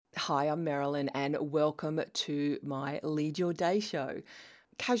Hi, I'm Marilyn, and welcome to my Lead Your Day show.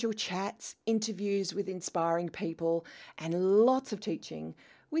 Casual chats, interviews with inspiring people, and lots of teaching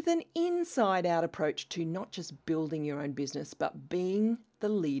with an inside-out approach to not just building your own business, but being the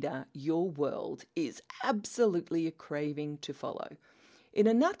leader your world is absolutely a craving to follow. In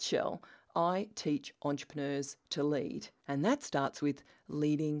a nutshell, I teach entrepreneurs to lead, and that starts with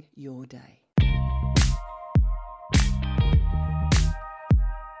leading your day.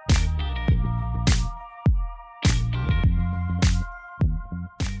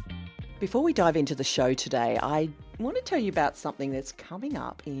 Before we dive into the show today, I want to tell you about something that's coming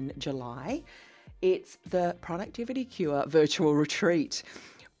up in July. It's the Productivity Cure virtual retreat.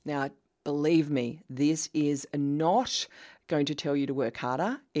 Now, believe me, this is not going to tell you to work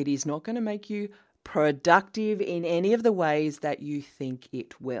harder. It is not going to make you productive in any of the ways that you think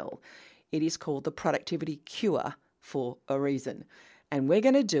it will. It is called the Productivity Cure for a reason. And we're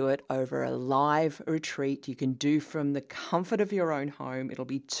going to do it over a live retreat you can do from the comfort of your own home. It'll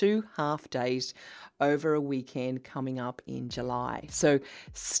be 2 half days over a weekend coming up in July. So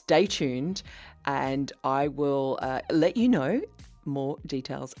stay tuned and I will let you know more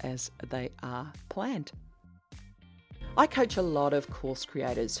details as they are planned. I coach a lot of course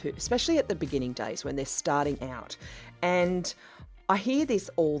creators who, especially at the beginning days when they're starting out, and I hear this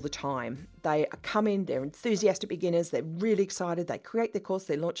all the time. They come in, they're enthusiastic beginners, they're really excited, they create their course,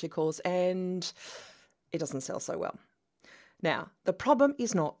 they launch their course, and it doesn't sell so well. Now, the problem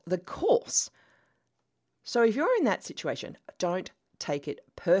is not the course. So if you're in that situation, don't take it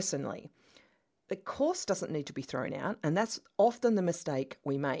personally. The course doesn't need to be thrown out, and that's often the mistake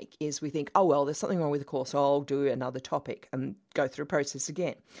we make, is we think, oh, well, there's something wrong with the course, so I'll do another topic and go through a process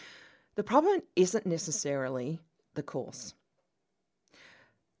again. The problem isn't necessarily the course.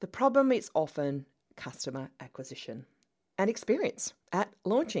 The problem is often customer acquisition and experience at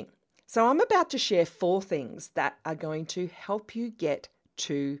launching. So I'm about to share 4 things that are going to help you get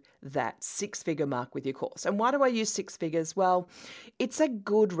to that 6-figure mark with your course. And why do I use 6 figures? Well, it's a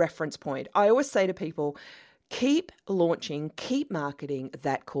good reference point. I always say to people, keep launching, keep marketing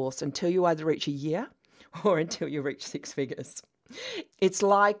that course until you either reach a year or until you reach 6 figures. It's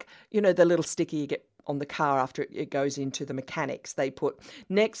like, the little sticker you get on the car after it goes into the mechanics. They put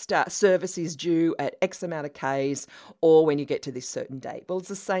next service is due at X amount of Ks or when you get to this certain date. Well, it's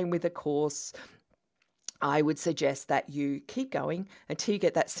the same with a course. I would suggest that you keep going until you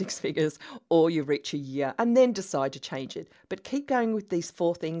get that 6 figures or you reach a year and then decide to change it. But keep going with these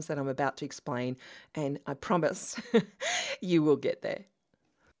 4 things that I'm about to explain and I promise you will get there.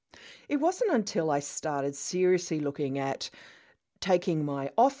 It wasn't until I started seriously looking at taking my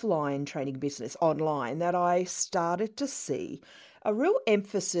offline training business online that I started to see a real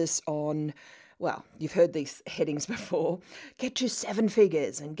emphasis on, well, you've heard these headings before, get to 7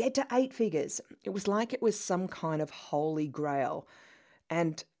 figures and get to 8 figures. It was like it was some kind of holy grail.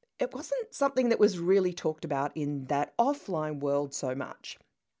 And it wasn't something that was really talked about in that offline world so much.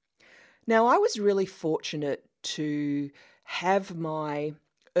 Now, I was really fortunate to have my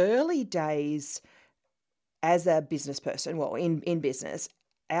early days as a business person, well, in business,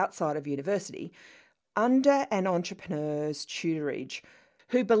 outside of university, under an entrepreneur's tutorage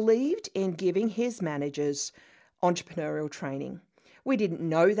who believed in giving his managers entrepreneurial training. We didn't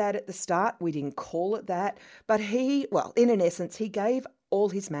know that at the start. We didn't call it that. But in essence, he gave all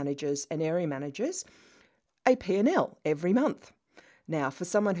his managers and area managers a P&L every month. Now, for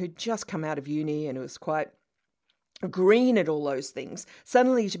someone who'd just come out of uni and was quite green at all those things,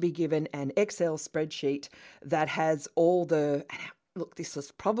 suddenly to be given an Excel spreadsheet that has all the, look, this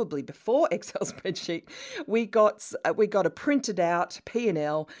was probably before Excel spreadsheet, we got a printed out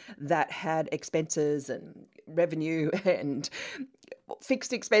P&L that had expenses and revenue and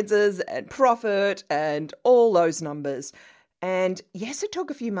fixed expenses and profit and all those numbers. And yes, it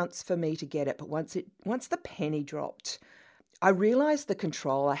took a few months for me to get it, but once the penny dropped, I realized the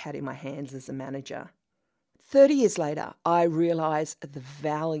control I had in my hands as a manager. 30 years later, I realized the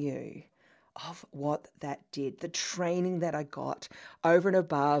value of what that did, the training that I got over and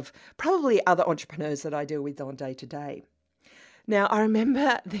above probably other entrepreneurs that I deal with on day to day. Now, I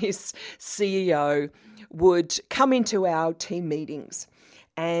remember this CEO would come into our team meetings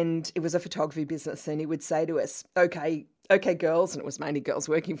and it was a photography business and he would say to us, okay, girls, and it was mainly girls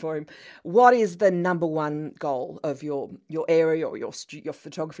working for him, what is the number one goal of your area or your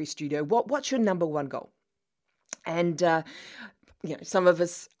photography studio? What's your number one goal? And, some of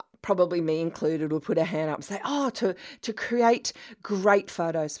us, probably me included, will put our hand up and say, to create great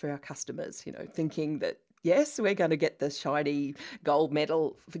photos for our customers, thinking that, yes, we're going to get the shiny gold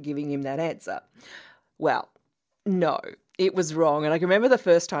medal for giving him that answer. Well, No, it was wrong. And I can remember the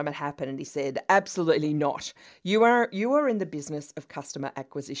first time it happened and he said, absolutely not. You are in the business of customer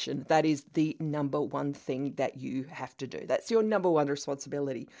acquisition. That is the number one thing that you have to do. That's your number one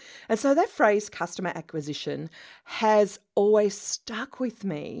responsibility. And so that phrase customer acquisition has always stuck with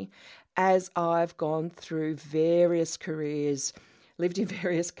me as I've gone through various careers, lived in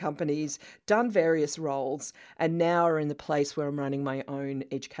various companies, done various roles, and now are in the place where I'm running my own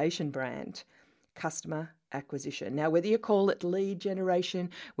education brand. Customer acquisition. Now, whether you call it lead generation,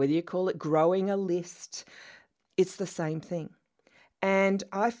 whether you call it growing a list, it's the same thing. And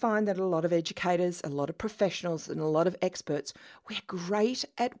I find that a lot of educators, a lot of professionals, and a lot of experts, we're great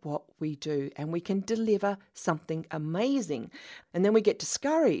at what we do and we can deliver something amazing. And then we get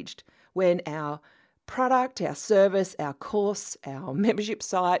discouraged when our product, our service, our course, our membership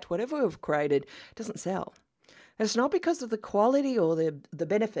site, whatever we've created, doesn't sell. And it's not because of the quality or the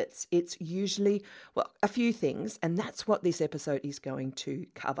benefits. It's usually, a few things. And that's what this episode is going to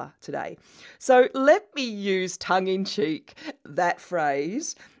cover today. So let me use tongue-in-cheek that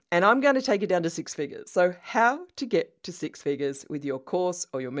phrase, and I'm going to take it down to six figures. So how to get to six figures with your course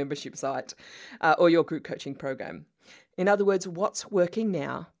or your membership site or your group coaching program. In other words, what's working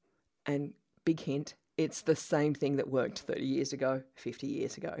now? And big hint, it's the same thing that worked 30 years ago, 50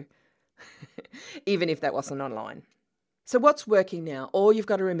 years ago. Even if that wasn't online. So what's working now? All you've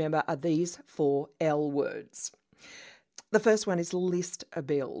got to remember are these 4 L words. The first one is list a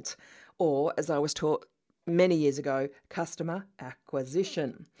build, or as I was taught many years ago, customer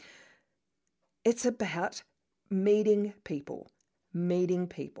acquisition. It's about meeting people, making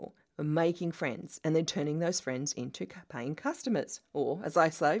friends, and then turning those friends into paying customers, or as I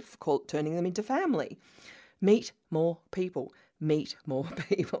say, turning them into family. Meet more people. Meet more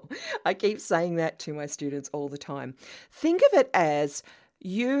people. I keep saying that to my students all the time. Think of it as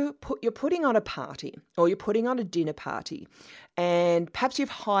you're putting on a party or you're putting on a dinner party, and perhaps you've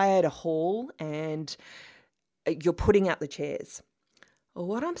hired a hall and you're putting out the chairs. Well,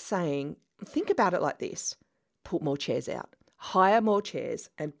 what I'm saying, think about it like this. Put more chairs out. Hire more chairs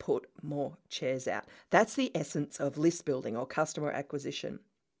and put more chairs out. That's the essence of list building or customer acquisition.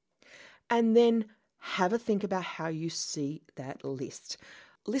 And then have a think about how you see that list.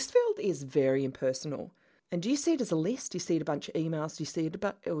 List build is very impersonal. And do you see it as a list? Do you see it a bunch of emails? Do you see it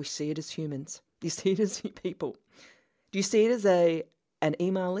or you see it as humans? Do you see it as people? Do you see it as an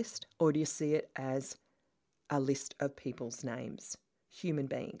email list, or do you see it as a list of people's names, human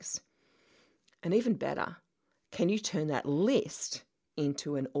beings? And even better, can you turn that list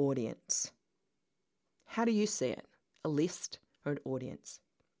into an audience? How do you see it? A list or an audience?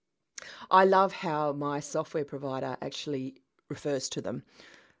 I love how my software provider actually refers to them.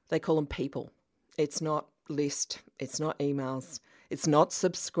 They call them people. It's not list, it's not emails, it's not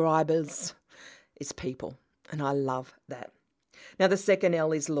subscribers, it's people. And I love that. Now, the second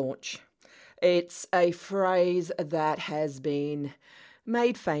L is launch. It's a phrase that has been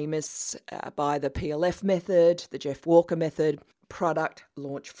made famous by the PLF method, the Jeff Walker method, product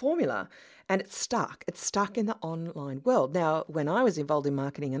launch formula. And it's stuck in the online world. Now, when I was involved in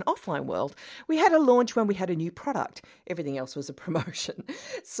marketing and offline world, we had a launch when we had a new product. Everything else was a promotion.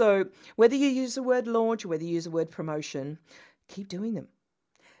 So whether you use the word launch or whether you use the word promotion, keep doing them.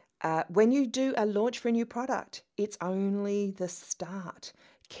 When you do a launch for a new product, it's only the start.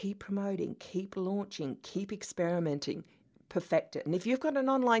 Keep promoting, keep launching, keep experimenting, perfect it. And if you've got an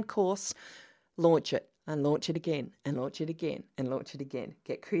online course, launch it. And launch it again, and launch it again, and launch it again.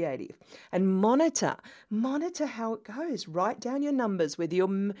 Get creative. And monitor how it goes. Write down your numbers, whether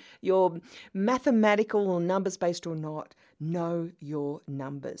you're mathematical or numbers-based or not. Know your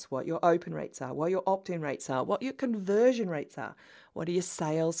numbers, what your open rates are, what your opt-in rates are, what your conversion rates are, what are your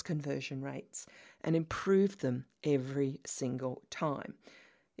sales conversion rates, and improve them every single time.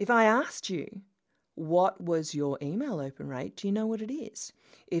 If I asked you, what was your email open rate? Do you know what it is?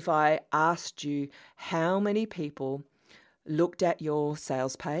 If I asked you how many people looked at your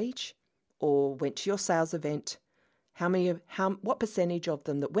sales page or went to your sales event, what percentage of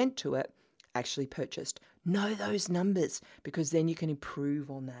them that went to it actually purchased? Know those numbers, because then you can improve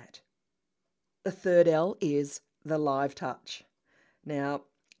on that. The third L is the live touch. Now,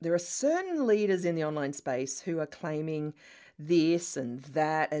 there are certain leaders in the online space who are claiming this and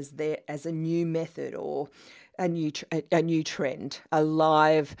that as a new method or a new trend, a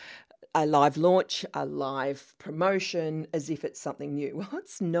live launch, a live promotion, as if it's something new. Well,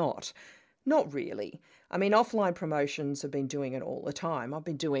 it's not really. I mean, offline promotions have been doing it all the time. I've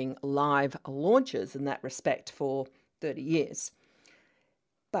been doing live launches in that respect for 30 years.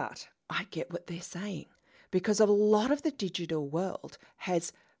 But I get what they're saying, because a lot of the digital world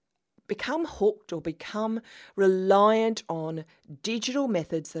has become hooked or become reliant on digital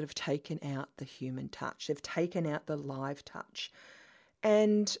methods that have taken out the human touch. They've taken out the live touch.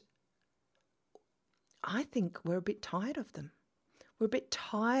 And I think we're a bit tired of them. We're a bit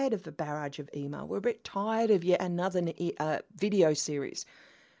tired of the barrage of email. We're a bit tired of yet another video series.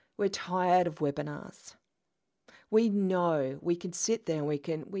 We're tired of webinars. We know, we can sit there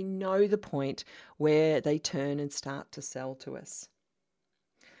and we know the point where they turn and start to sell to us.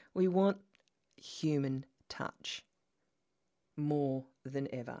 We want human touch more than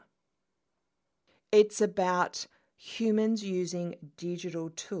ever. It's about humans using digital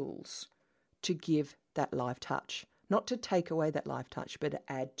tools to give that live touch, not to take away that live touch, but to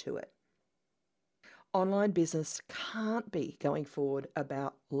add to it. Online business can't be going forward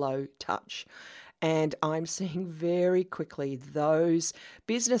about low touch. And I'm seeing very quickly those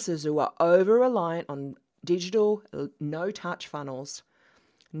businesses who are over-reliant on digital, no-touch funnels,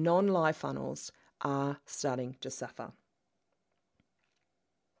 non-live funnels, are starting to suffer.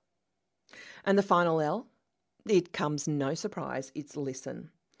 And the final L, it comes no surprise, it's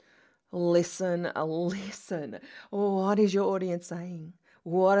listen. Listen. What is your audience saying?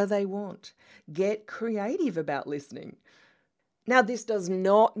 What do they want? Get creative about listening. Now, this does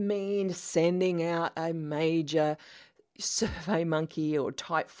not mean sending out a major SurveyMonkey or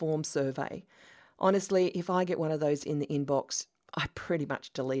Typeform survey. Honestly, if I get one of those in the inbox, I pretty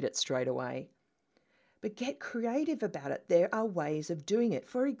much delete it straight away. But get creative about it. There are ways of doing it.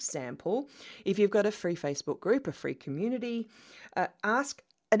 For example, if you've got a free Facebook group, a free community, ask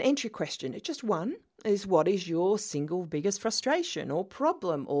an entry question. It's just one, is what is your single biggest frustration or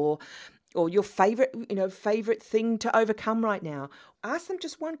problem or your favorite thing to overcome right now? Ask them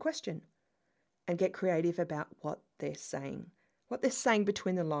just one question and get creative about what they're saying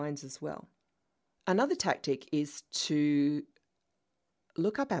between the lines as well. Another tactic is to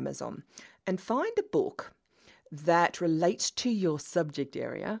look up Amazon and find a book that relates to your subject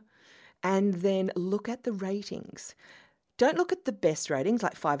area and then look at the ratings. Don't look at the best ratings,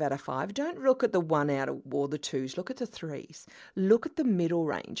 like 5 out of 5. Don't look at the 1 out of or the 2s. Look at the 3s. Look at the middle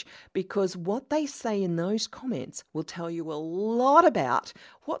range, because what they say in those comments will tell you a lot about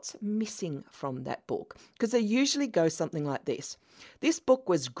what's missing from that book. Because they usually go something like this. This book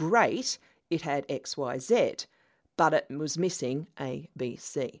was great. It had X, Y, Z, but it was missing A, B,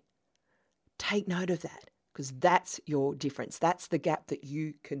 C. Take note of that, because that's your difference. That's the gap that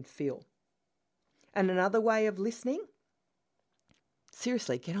you can fill. And another way of listening,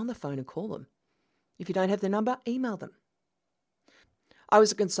 seriously, get on the phone and call them. If you don't have their number, email them. I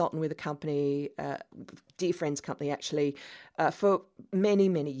was a consultant with a company, dear friend's company actually, for many,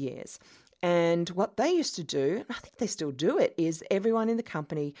 many years. And what they used to do, and I think they still do it, is everyone in the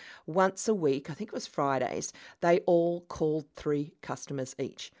company once a week, I think it was Fridays, they all called 3 customers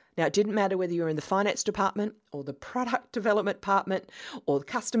each. Now, it didn't matter whether you were in the finance department or the product development department or the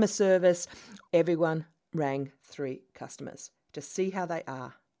customer service, everyone rang 3 customers to see how they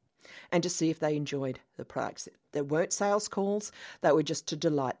are and to see if they enjoyed the products. There weren't sales calls, they were just to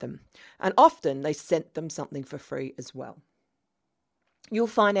delight them. And often they sent them something for free as well. You'll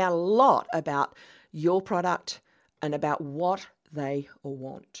find out a lot about your product and about what they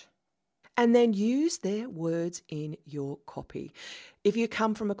want. And then use their words in your copy. If you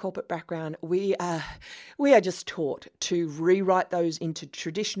come from a corporate background, we are just taught to rewrite those into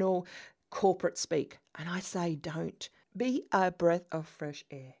traditional corporate speak. And I say don't. Be a breath of fresh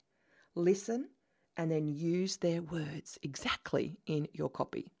air. Listen and then use their words exactly in your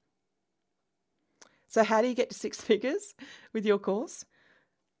copy. So how do you get to 6 figures with your course?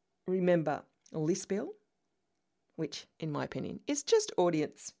 Remember, list build, which in my opinion is just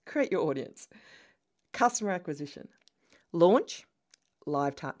audience. Create your audience. Customer acquisition. Launch,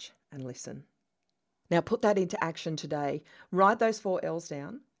 live touch, and listen. Now put that into action today. Write those 4 L's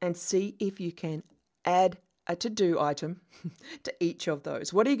down and see if you can add a to-do item to each of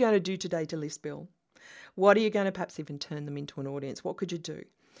those. What are you going to do today to list build? What are you going to perhaps even turn them into an audience? What could you do?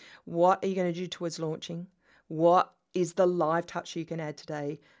 What are you going to do towards launching? What is the live touch you can add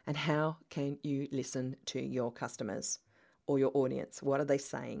today? And how can you listen to your customers or your audience? What are they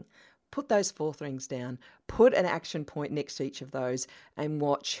saying? Put those 4 things down. Put an action point next to each of those and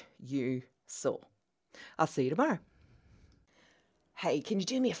watch you soar. I'll see you tomorrow. Hey, can you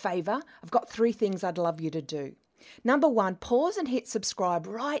do me a favour? I've got 3 things I'd love you to do. Number 1, pause and hit subscribe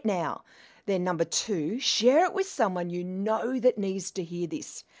right now. Then number 2, share it with someone you know that needs to hear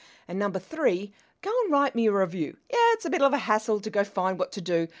this. And number 3, go and write me a review. Yeah, it's a bit of a hassle to go find what to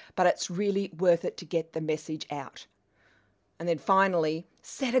do, but it's really worth it to get the message out. And then finally,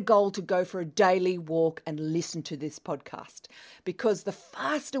 Set a goal to go for a daily walk and listen to this podcast, because the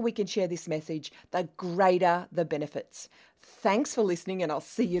faster we can share this message, the greater the benefits. Thanks for listening, and I'll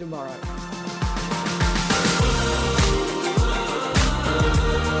see you tomorrow.